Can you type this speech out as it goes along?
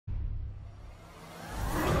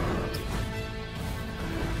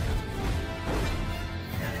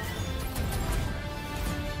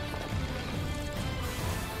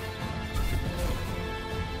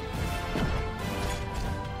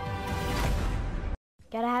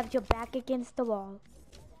Gotta have your back against the wall.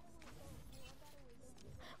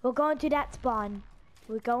 We're going to that spawn.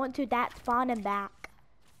 We're going to that spawn and back.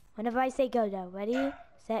 Whenever I say go though. Ready,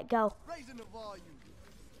 set, go. Raising the volume.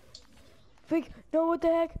 Freak, no, what the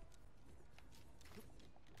heck?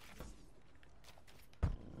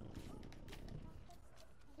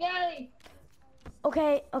 Yay!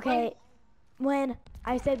 Okay, okay. When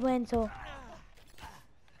I said when, so.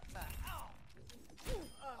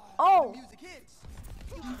 Oh! Music hits.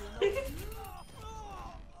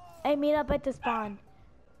 Hey, meet up at the spawn.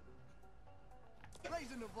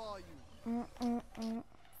 Raising the volume.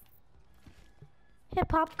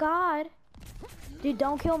 Hip hop god. Dude,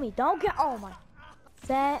 don't kill me. Don't kill. Oh my.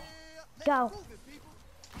 Set. Go. Move it, people.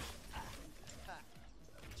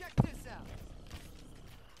 Check this out.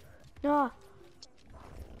 No.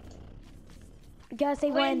 You gotta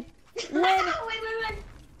say when. When. Win.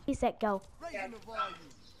 He said go. Raising the volume.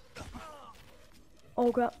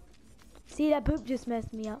 Oh crap. See, that poop just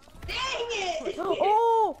messed me up. Dang it!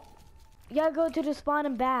 Oh! You gotta go to the spawn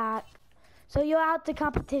and back. So you're out the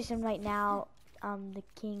competition right now, the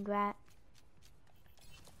king rat.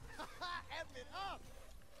 F it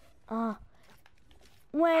up.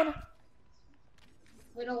 When?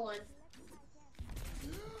 We don't win.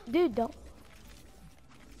 Dude, don't.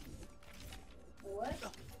 What?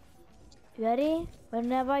 You ready?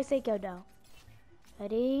 Whenever I say go down.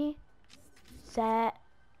 Ready? Set.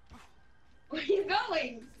 Where are you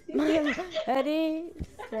going? Ready?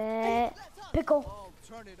 Set. Pickle. Oh,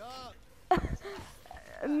 turn it up.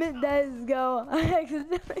 Let's go. I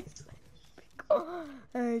accidentally said pickle.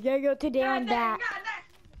 Gotta go to there and back.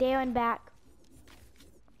 There and back.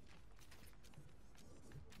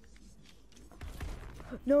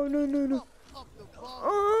 No. Up the volume.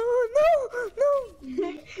 Oh, no. No!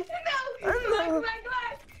 Come on! Win!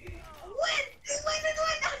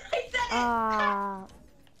 I said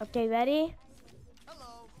it! Okay, ready?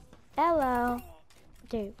 Hello. Hello.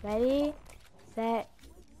 Okay, ready? Set.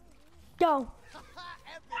 Go. F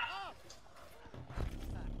it up.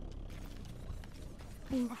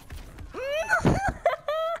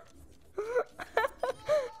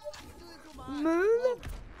 Move.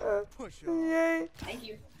 Push on. Yay. Thank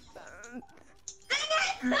you.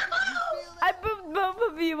 I booped both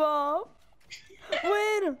of you off.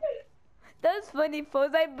 Win. That's funny,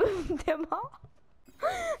 folks. I booped them off. I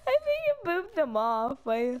think you booped them off.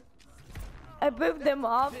 I booped them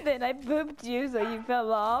off, then I booped you, so you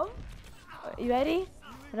fell off. You ready?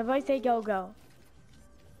 And if I say go, go.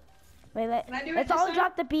 Wait, let's all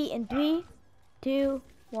drop the beat in 3, 2,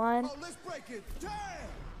 1. Oh, let's break it. Damn.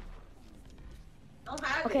 Don't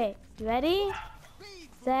have Okay, you ready?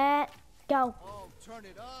 Set, go. Oh, turn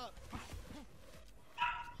it up.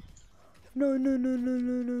 No.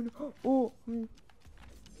 Oh, you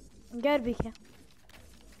gotta be careful.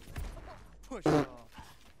 Push off.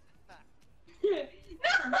 it. No!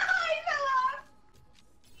 I fell off!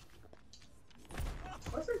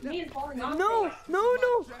 What's with me and falling off? No.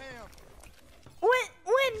 Jam.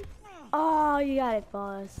 Win. Oh, you got it,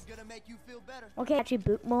 boss. Gonna make you feel better. Okay, actually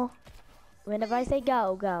boot more. Whenever I say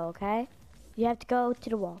go, go, okay? You have to go to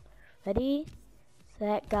the wall. Ready,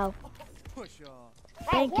 set, go. Push off.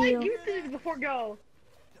 Thank you. You did it before go.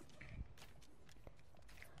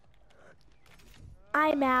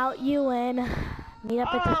 I'm out, you win. Meet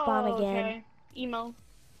up at the spawn again. Okay. Emo.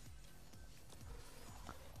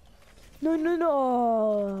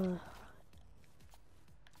 No.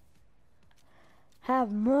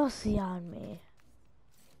 Have mercy on me.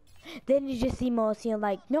 Then you just see mercy and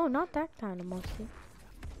like, no, not that kind of mercy.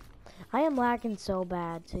 I am lagging so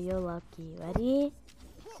bad, so you're lucky. Ready,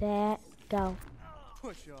 set, go.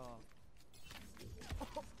 Push off.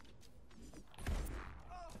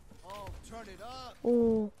 Oh, turn it up.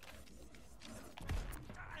 Ooh.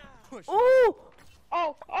 Push. Ooh!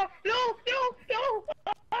 Oh, no.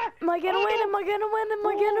 Am I gonna win? Am I gonna win?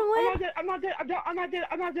 I'm not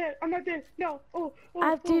dead. No. Oh. I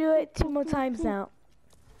have to do it 2 more times now.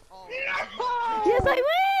 Oh, No! Yes, I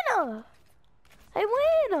win!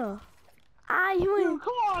 You win. Dude,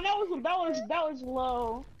 come on, that was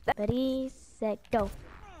low. Ready, set, go.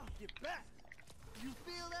 get back. You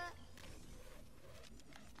feel that?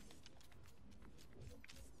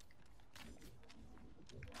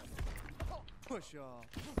 Push off.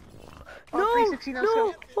 No.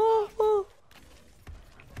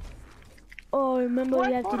 Oh, remember What?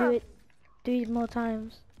 you have to Hold do up. it 3 more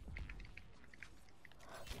times.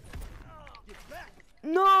 Get back.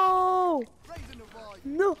 No! Raising the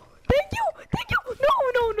volume. No! Thank you!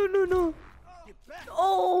 No! Get back.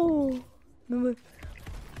 Oh! Remember?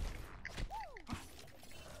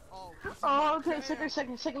 Oh, Oh, okay,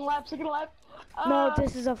 second lap. No,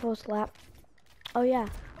 this is a full slap. Oh yeah.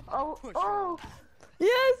 Oh, Push oh.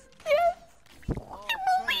 Yes, yes. Oh,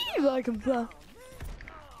 You like him fly.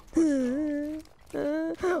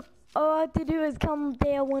 All I have to do is come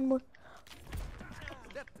there one more.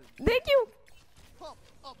 Let the Thank you. pump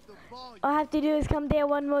up the volume. All I have to do is come there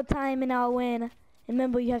one more time and I'll win. And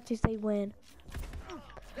remember, you have to say win.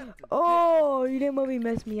 Oh, you didn't maybe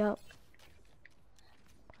mess me up.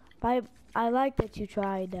 But I like that you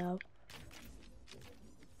tried though.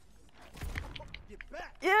 Get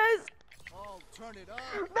back. Yes. Oh, turn it up.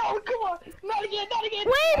 No, come on. Not again, not again.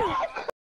 Win.